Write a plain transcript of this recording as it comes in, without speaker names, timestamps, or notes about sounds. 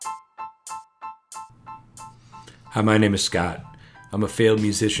Hi, my name is Scott. I'm a failed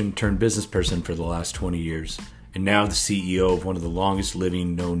musician turned business person for the last 20 years, and now the CEO of one of the longest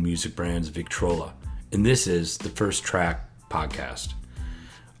living known music brands, Victrola. And this is the First Track podcast.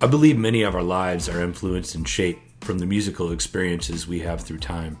 I believe many of our lives are influenced and shaped from the musical experiences we have through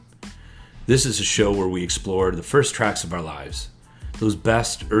time. This is a show where we explore the first tracks of our lives, those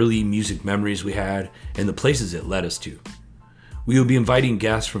best early music memories we had, and the places it led us to. We will be inviting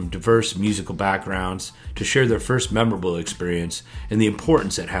guests from diverse musical backgrounds to share their first memorable experience and the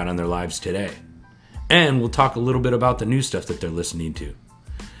importance it had on their lives today. And we'll talk a little bit about the new stuff that they're listening to.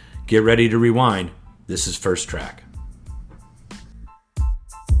 Get ready to rewind. This is First Track.